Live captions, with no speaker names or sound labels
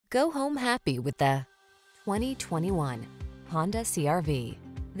Go home happy with the 2021 Honda CR-V.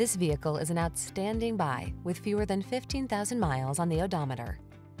 This vehicle is an outstanding buy with fewer than 15,000 miles on the odometer.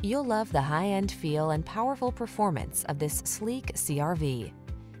 You'll love the high-end feel and powerful performance of this sleek CR-V.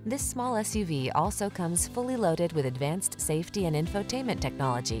 This small SUV also comes fully loaded with advanced safety and infotainment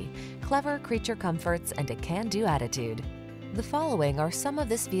technology, clever creature comforts, and a can-do attitude. The following are some of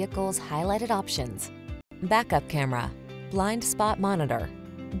this vehicle's highlighted options: backup camera, blind spot monitor.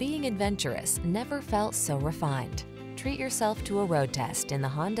 Being adventurous never felt so refined. Treat yourself to a road test in the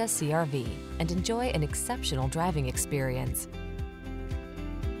Honda CR-V and enjoy an exceptional driving experience.